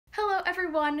Hello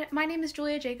everyone, my name is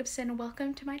Julia Jacobson.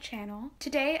 Welcome to my channel.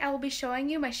 Today I will be showing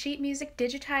you my sheet music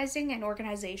digitizing and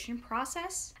organization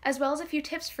process, as well as a few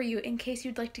tips for you in case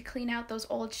you'd like to clean out those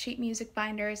old sheet music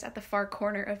binders at the far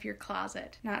corner of your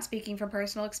closet. Not speaking from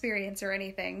personal experience or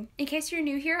anything. In case you're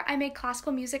new here, I make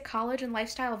classical music, college, and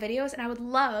lifestyle videos, and I would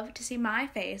love to see my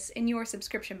face in your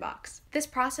subscription box. This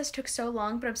process took so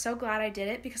long, but I'm so glad I did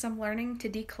it because I'm learning to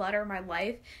declutter my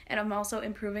life, and I'm also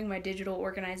improving my digital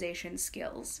organization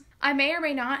skills. I may or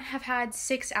may not have had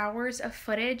 6 hours of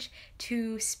footage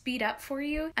to speed up for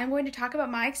you. I'm going to talk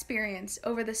about my experience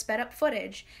over the sped up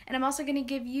footage, and I'm also going to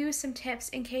give you some tips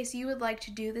in case you would like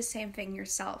to do the same thing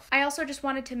yourself. I also just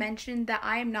wanted to mention that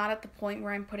I am not at the point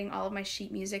where I'm putting all of my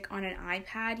sheet music on an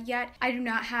iPad yet. I do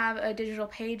not have a digital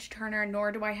page turner,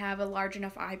 nor do I have a large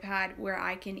enough iPad where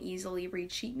I can easily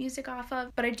read sheet music off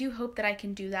of, but I do hope that I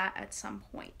can do that at some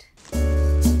point.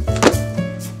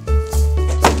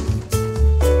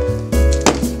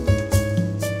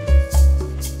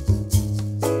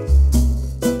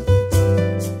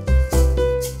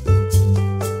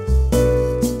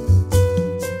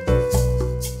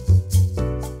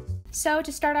 So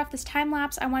to start off this time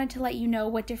lapse, I wanted to let you know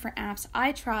what different apps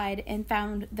I tried and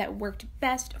found that worked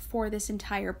best for this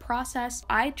entire process.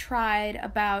 I tried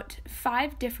about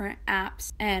 5 different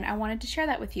apps and I wanted to share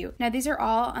that with you. Now these are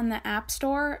all on the App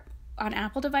Store on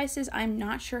Apple devices. I'm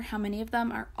not sure how many of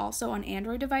them are also on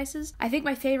Android devices. I think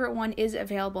my favorite one is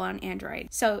available on Android.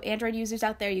 So Android users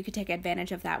out there, you could take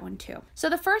advantage of that one too. So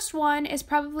the first one is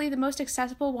probably the most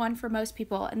accessible one for most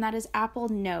people, and that is Apple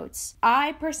Notes.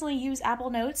 I personally use Apple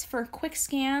Notes for quick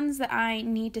scans that I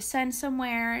need to send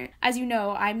somewhere. As you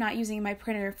know, I'm not using my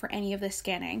printer for any of this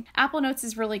scanning. Apple Notes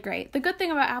is really great. The good thing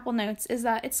about Apple Notes is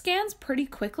that it scans pretty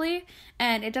quickly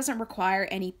and it doesn't require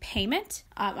any payment.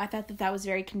 I thought that was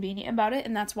very convenient about it,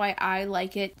 and that's why I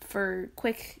like it for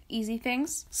quick, easy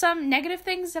things. Some negative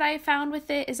things that I found with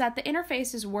it is that the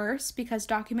interface is worse because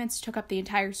documents took up the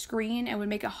entire screen and would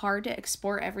make it hard to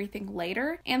export everything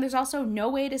later. And there's also no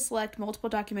way to select multiple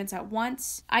documents at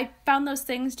once. I found those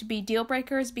things to be deal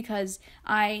breakers because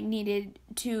I needed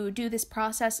to do this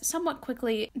process somewhat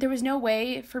quickly. There was no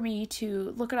way for me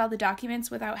to look at all the documents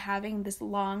without having this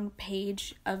long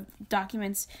page of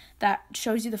documents that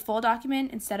shows you the full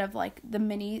document instead of like the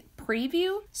mini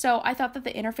preview. So I thought that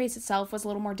the interface itself was a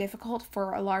little more difficult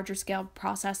for a larger scale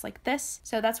process like this.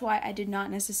 So that's why I did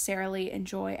not necessarily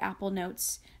enjoy Apple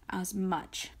Notes as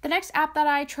much. The next app that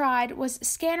I tried was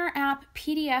Scanner App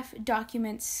PDF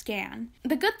Document Scan.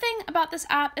 The good thing about this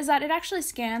app is that it actually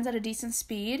scans at a decent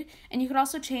speed, and you could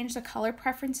also change the color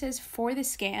preferences for the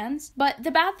scans. But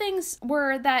the bad things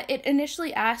were that it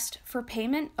initially asked for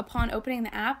payment upon opening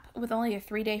the app with only a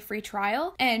 3-day free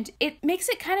trial, and it makes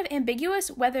it kind of ambiguous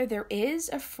whether there is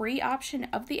a free option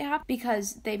of the app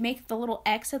because they make the little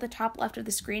X at the top left of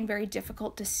the screen very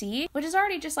difficult to see, which is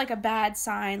already just like a bad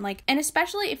sign. And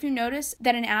especially if you notice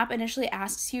that an app initially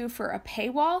asks you for a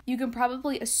paywall, you can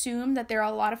probably assume that there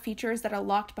are a lot of features that are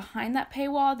locked behind that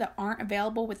paywall that aren't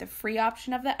available with the free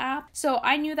option of the app. So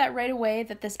I knew that right away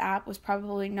that this app was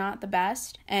probably not the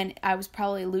best, and I was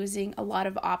probably losing a lot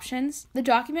of options. The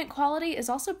document quality is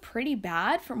also pretty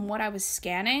bad from what I was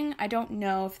scanning. I don't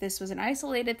know if this was an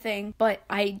isolated thing, but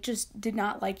I just did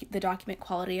not like the document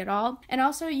quality at all. And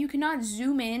also, you cannot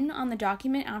zoom in on the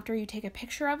document after you take a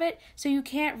picture of it, so you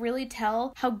can't really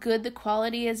tell how good the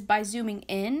quality is by zooming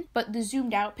in, but the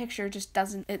zoomed out picture just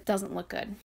doesn't look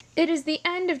good. It is the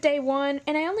end of day 1,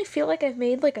 and I only feel like I've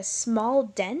made like a small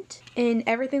dent in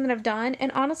everything that I've done,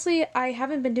 and honestly, I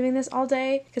haven't been doing this all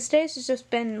day, because today's just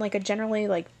been like a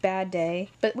generally bad day,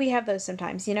 but we have those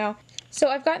sometimes, you know? So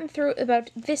I've gotten through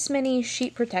about this many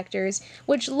sheet protectors,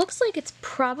 which looks like it's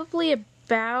probably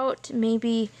about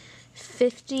maybe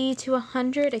 50 to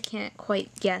 100, I can't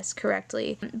quite guess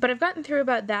correctly, but I've gotten through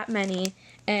about that many,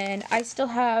 and I still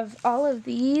have all of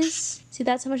these. See,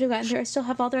 that's how much I've gotten through. I still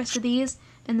have all the rest of these,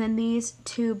 and then these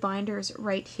 2 binders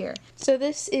right here. So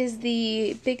this is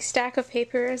the big stack of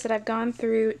papers that I've gone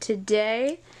through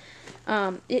today.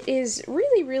 It is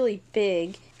really, really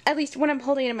big. At least when I'm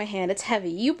holding it in my hand, it's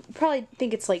heavy. You probably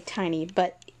think it's tiny,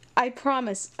 but I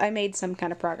promise I made some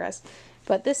kind of progress.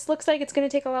 But this looks like it's going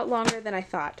to take a lot longer than I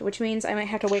thought, which means I might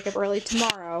have to wake up early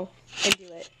tomorrow and do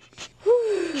it.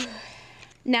 Whew.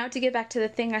 Now to get back to the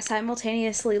thing I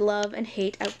simultaneously love and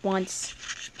hate at once.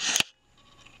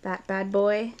 That bad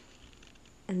boy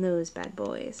and those bad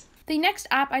boys. The next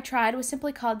app I tried was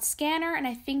simply called Scanner, and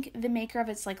I think the maker of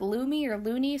it's like Lumi or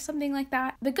Looney, something like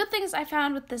that. The good things I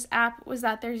found with this app was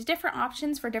that there's different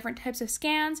options for different types of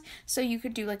scans, so you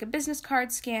could do like a business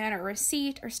card scan or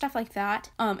receipt or stuff like that.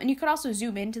 And you could also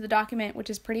zoom into the document, which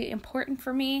is pretty important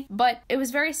for me, but it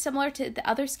was very similar to the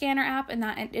other scanner app in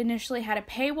that it initially had a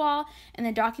paywall, and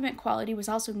the document quality was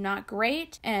also not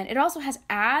great, and it also has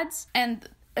ads, and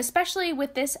especially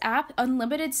with this app,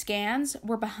 unlimited scans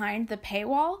were behind the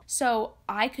paywall, so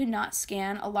I could not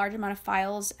scan a large amount of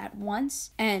files at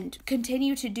once and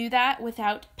continue to do that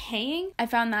without paying. I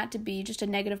found that to be just a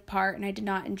negative part, and I did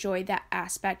not enjoy that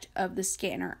aspect of the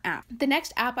scanner app. The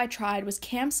next app I tried was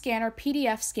Cam Scanner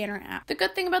PDF Scanner app. The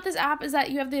good thing about this app is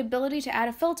that you have the ability to add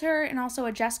a filter and also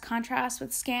adjust contrast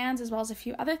with scans as well as a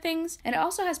few other things, and it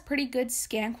also has pretty good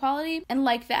scan quality, and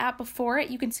like the app before it,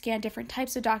 you can scan different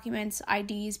types of documents,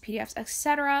 IDs, PDFs,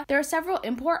 etc. There are several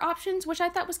import options, which I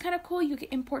thought was kind of cool. You can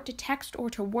import to text or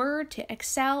to Word, to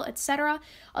Excel, etc.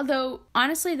 Although,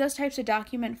 honestly, those types of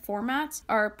document formats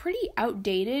are pretty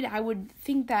outdated. I would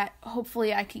think that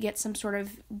hopefully I could get some sort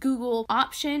of Google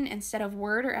option instead of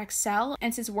Word or Excel.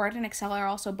 And since Word and Excel are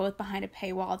also both behind a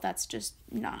paywall, that's just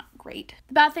not great.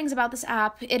 The bad things about this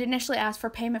app, it initially asked for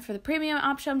payment for the premium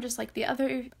option, just like the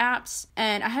other apps,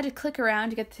 and I had to click around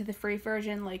to get to the free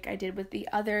version like I did with the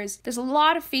others. There's a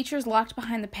lot of features locked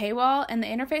behind the paywall, and the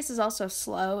interface is also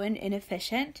slow and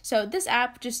inefficient. So this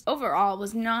app just overall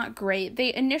was not great.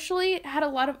 They initially had a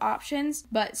lot of options,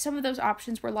 but some of those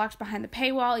options were locked behind the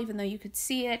paywall even though you could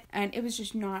see it, and it was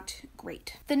just not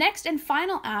great. The next and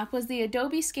final app was the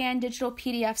Adobe Scan Digital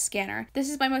PDF Scanner. This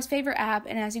is my most favorite app,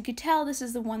 and as you could tell, this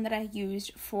is the one that I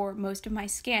used for most of my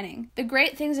scanning. The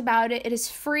great things about it, it is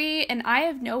free, and I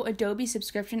have no Adobe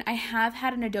subscription. I have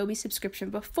had an Adobe subscription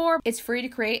before. It's free to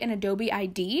create an Adobe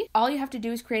ID. All you have to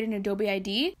do is create an Adobe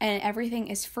ID, and everything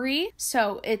is free.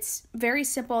 So it's very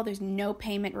simple. There's no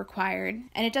payment required,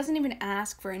 and it doesn't even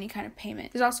ask for any kind of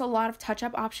payment. There's also a lot of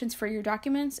touch-up options for your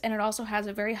documents, and it also has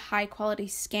a very high quality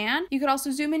scan. You could also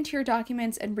zoom into your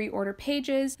documents and reorder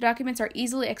pages. The documents are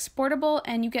easily exportable,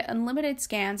 and you get unlimited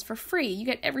scans for free. You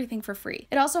get everything for free.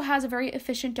 It also has a very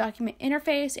efficient document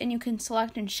interface, and you can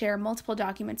select and share multiple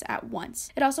documents at once.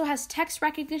 It also has text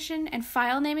recognition and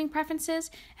file naming preferences.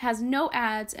 It has no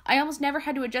ads. I almost never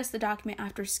had to adjust the document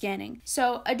after scanning.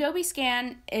 So Adobe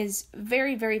Scan is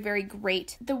very, very, very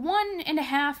great. The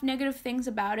 1.5 negative things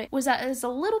about it was that it's a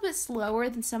little bit slower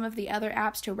than some of the other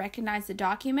apps to recognize the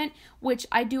document, which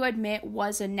I do admit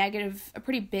was a negative, a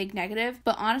pretty big negative,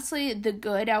 but honestly the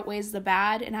good outweighs the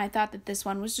bad, and I thought that this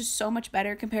one was just so much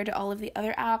better compared to all of the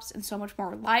other apps and so much more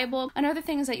reliable. Another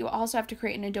thing is that you also have to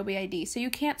create an Adobe ID, so you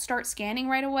can't start scanning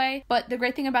right away, but the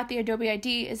great thing about the Adobe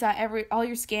ID is that all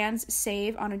your scans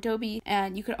save on Adobe,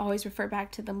 and you could always refer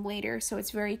back to them later, so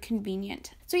it's very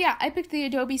convenient. So yeah, I picked the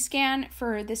Adobe Scan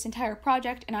for this entire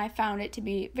project, and I found it to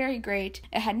be very great.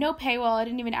 It had no paywall, I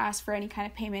didn't even ask for any kind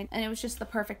of payment, and it was just the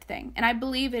perfect thing. And I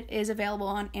believe it is available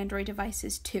on Android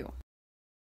devices too.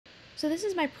 So this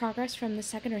is my progress from the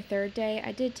second or third day.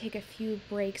 I did take a few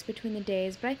breaks between the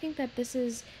days, but I think that this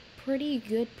is pretty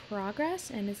good progress,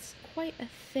 and it's quite a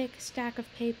thick stack of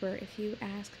paper if you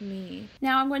ask me.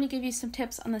 Now I'm going to give you some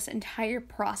tips on this entire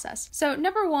process. So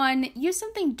number one, use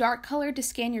something dark colored to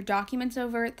scan your documents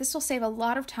over. This will save a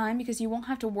lot of time because you won't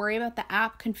have to worry about the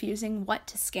app confusing what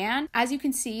to scan. As you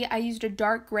can see, I used a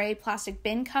dark gray plastic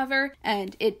bin cover,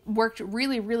 and it worked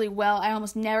really, really well. I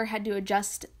almost never had to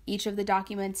adjust each of the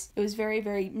documents. It was very,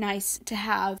 very nice to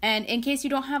have. And in case you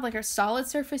don't have like a solid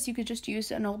surface, you could just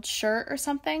use an old shirt or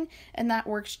something, and that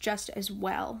works just as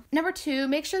well. Number two,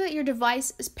 make sure that your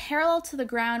device is parallel to the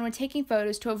ground when taking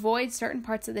photos to avoid certain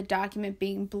parts of the document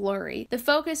being blurry. The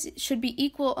focus should be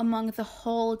equal among the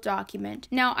whole document.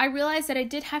 Now, I realized that I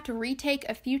did have to retake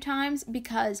a few times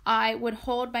because I would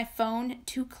hold my phone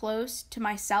too close to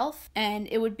myself, and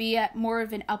it would be at more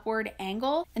of an upward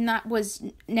angle, and that was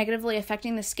negatively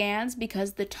affecting the scans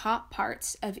because the top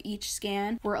parts of each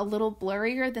scan were a little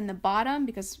blurrier than the bottom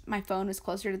because my phone was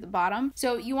closer to the bottom.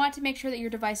 So you want to make sure that your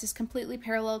device is completely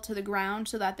parallel to the ground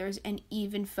so that there's an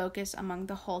even focus among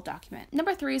the whole document.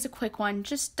 Number three is a quick one.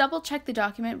 Just double check the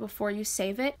document before you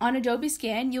save it. On Adobe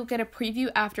Scan, you'll get a preview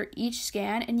after each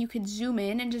scan, and you can zoom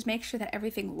in and just make sure that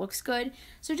everything looks good.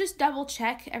 So just double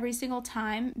check every single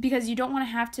time because you don't want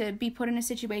to have to be put in a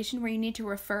situation where you need to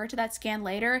refer to that scan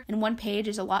later and one page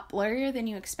is a lot blurrier than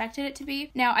you expected it to be.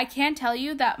 Now, I can tell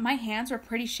you that my hands were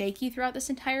pretty shaky throughout this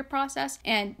entire process,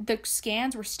 and the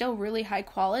scans were still really high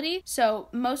quality. So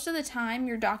most of the time,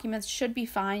 your document documents should be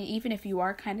fine even if you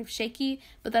are kind of shaky,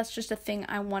 but that's just a thing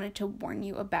I wanted to warn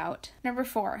you about. Number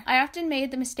 4, I often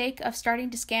made the mistake of starting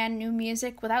to scan new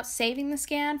music without saving the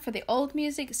scan for the old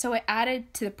music, so it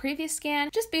added to the previous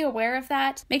scan. Just be aware of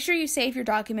that. Make sure you save your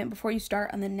document before you start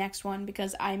on the next one,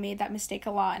 because I made that mistake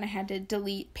a lot and I had to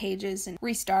delete pages and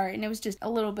restart, and it was just a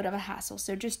little bit of a hassle,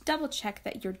 so just double check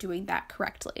that you're doing that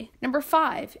correctly. Number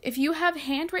 5, if you have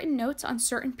handwritten notes on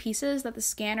certain pieces that the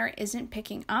scanner isn't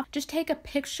picking up, just take a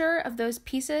picture of those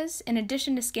pieces in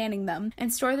addition to scanning them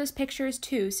and store those pictures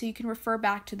too so you can refer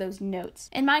back to those notes.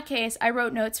 In my case, I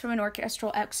wrote notes from an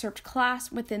orchestral excerpt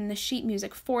class within the sheet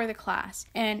music for the class,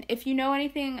 and if you know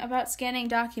anything about scanning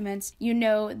documents, you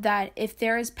know that if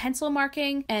there is pencil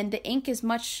marking and the ink is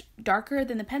much darker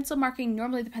than the pencil marking,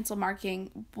 normally the pencil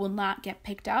marking will not get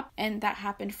picked up, and that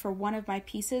happened for one of my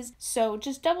pieces. So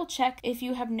just double check if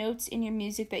you have notes in your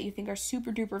music that you think are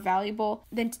super duper valuable,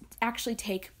 then actually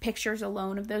take pictures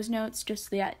alone of those notes just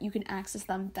so that you can access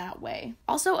them that way.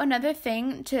 Also, another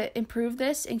thing to improve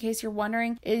this, in case you're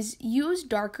wondering, is use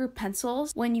darker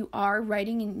pencils when you are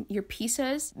writing in your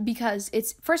pieces, because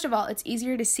it's, first of all, it's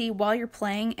easier to see while you're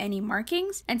playing any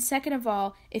markings, and second of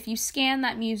all, if you scan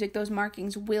that music, those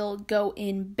markings will go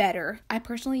in better. I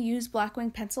personally use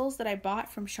Blackwing pencils that I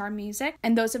bought from Char Music,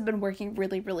 and those have been working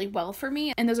really well for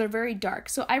me, and those are very dark,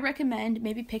 so I recommend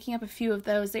maybe picking up a few of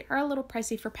those. They are a little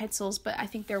pricey for pencils, but I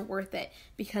think they're worth it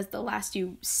because they'll last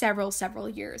you several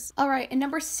years. Alright, and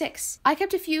number 6, I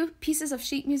kept a few pieces of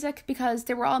sheet music because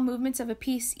they were all movements of a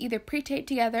piece either pre-taped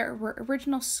together or were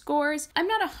original scores. I'm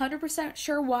not 100%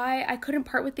 sure why I couldn't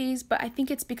part with these, but I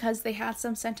think it's because they had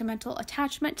some sentimental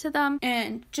attachment to them,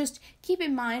 and just keep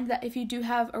in mind that if you do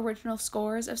have original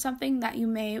scores of something, that you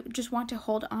may just want to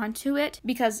hold on to it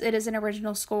because it is an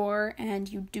original score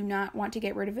and you do not want to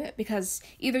get rid of it because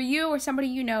either you or somebody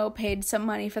you know paid some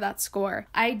money for that score.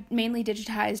 I mainly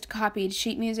digitized, copied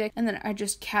sheet music, and then I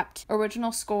just kept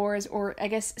original scores, or I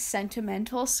guess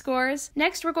sentimental scores.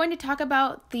 Next, we're going to talk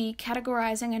about the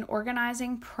categorizing and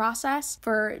organizing process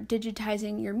for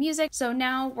digitizing your music. So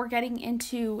now we're getting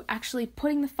into actually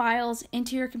putting the files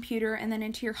into your computer and then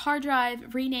into your hard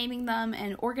drive, renaming them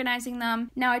and organizing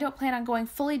them. Now, I don't plan on going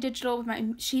fully digital with my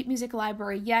sheet music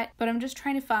library yet, but I'm just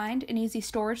trying to find an easy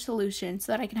storage solution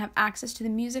so that I can have access to the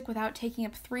music without taking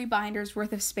up 3 binders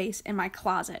worth of space in my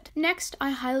closet. Next,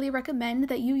 I highly recommend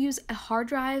that you use a hard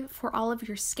drive for all of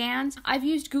your scans. I've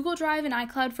used Google Drive and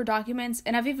iCloud for documents,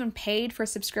 and I've even paid for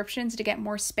subscriptions to get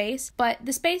more space, but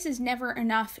the space is never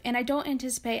enough, and I don't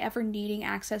anticipate ever needing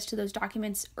access to those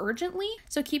documents urgently,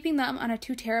 so keeping them on a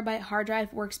 2 terabyte hard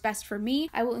drive works best for me.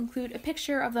 I will include a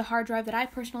picture of the hard drive that I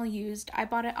personally used. I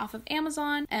bought it off of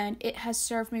Amazon, and it has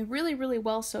served me really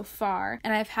well so far,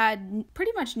 and I've had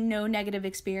pretty much no negative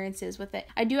experiences with it.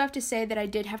 I do have to say that I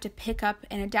did have to pick up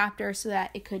an adapter so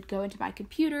that it could go into my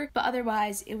computer, but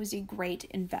otherwise it was a great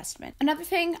investment. Another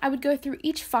thing, I would go through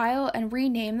each file and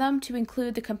rename them to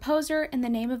include the composer and the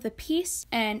name of the piece,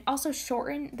 and also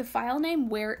shorten the file name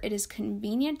where it is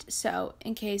convenient. So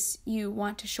in case you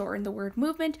want to shorten the word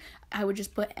movement, I would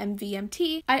just put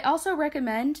MVMT. I also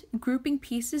recommend grouping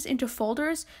pieces into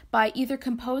folders by either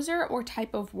composer or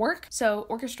type of work, so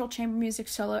orchestral, chamber music,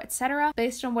 solo, etc.,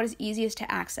 based on what is easiest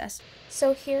to access.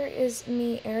 So here is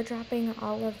me airdropping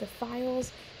all of the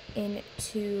files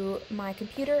into my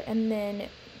computer and then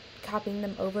copying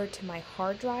them over to my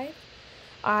hard drive.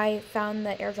 I found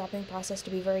the airdropping process to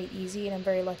be very easy, and I'm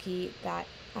very lucky that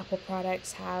Apple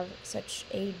products have such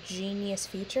a genius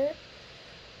feature.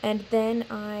 And then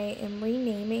I am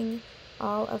renaming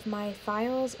all of my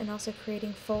files and also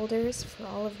creating folders for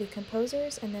all of the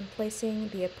composers and then placing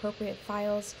the appropriate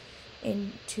files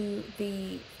into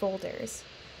the folders.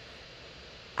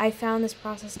 I found this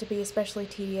process to be especially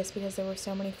tedious because there were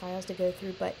so many files to go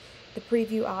through, but the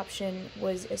preview option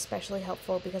was especially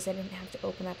helpful because I didn't have to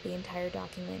open up the entire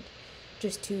document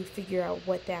just to figure out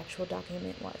what the actual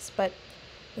document was. But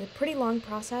it was a pretty long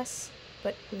process,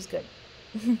 but it was good.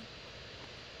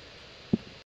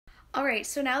 Alright,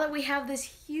 so now that we have this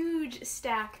huge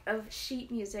stack of sheet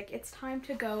music, it's time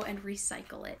to go and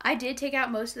recycle it. I did take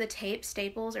out most of the tape,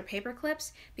 staples, or paper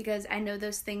clips because I know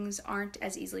those things aren't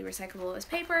as easily recyclable as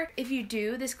paper. If you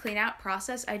do this clean out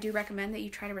process, I do recommend that you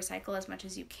try to recycle as much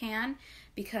as you can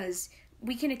because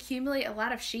we can accumulate a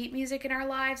lot of sheet music in our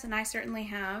lives, and I certainly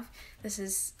have. This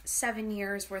is 7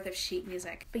 years worth of sheet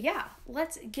music. But yeah,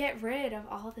 let's get rid of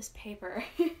all of this paper.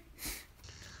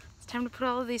 Time to put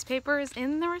all of these papers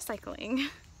in the recycling.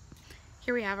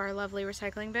 Here we have our lovely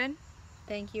recycling bin.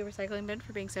 Thank you, recycling bin,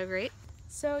 for being so great.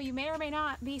 So you may or may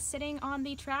not be sitting on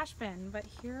the trash bin, but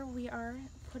here we are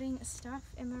putting stuff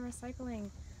in the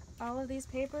recycling. All of these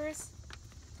papers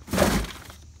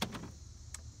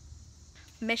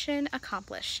mission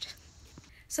accomplished.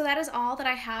 So that is all that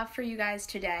I have for you guys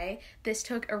today. This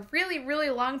took a really, really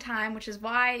long time, which is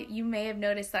why you may have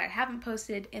noticed that I haven't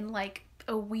posted in like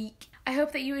a week. I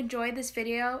hope that you enjoyed this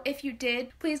video. If you did,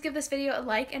 please give this video a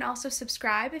like and also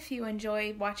subscribe if you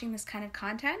enjoy watching this kind of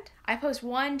content. I post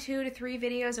 1, 2 to 3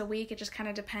 videos a week. It just kind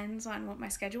of depends on what my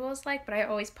schedule is like, but I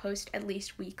always post at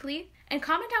least weekly. And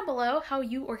comment down below how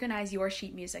you organize your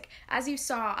sheet music. As you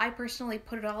saw, I personally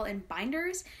put it all in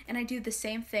binders, and I do the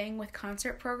same thing with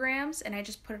concert programs, and I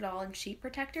just put it all in sheet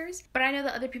protectors. But I know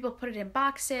that other people put it in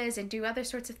boxes and do other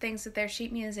sorts of things with their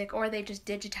sheet music, or they just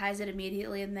digitize it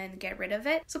immediately and then get rid of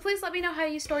it. So please let me know how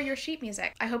you store your sheet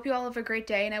music. I hope you all have a great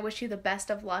day, and I wish you the best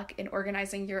of luck in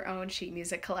organizing your own sheet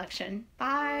music collection.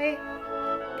 Bye!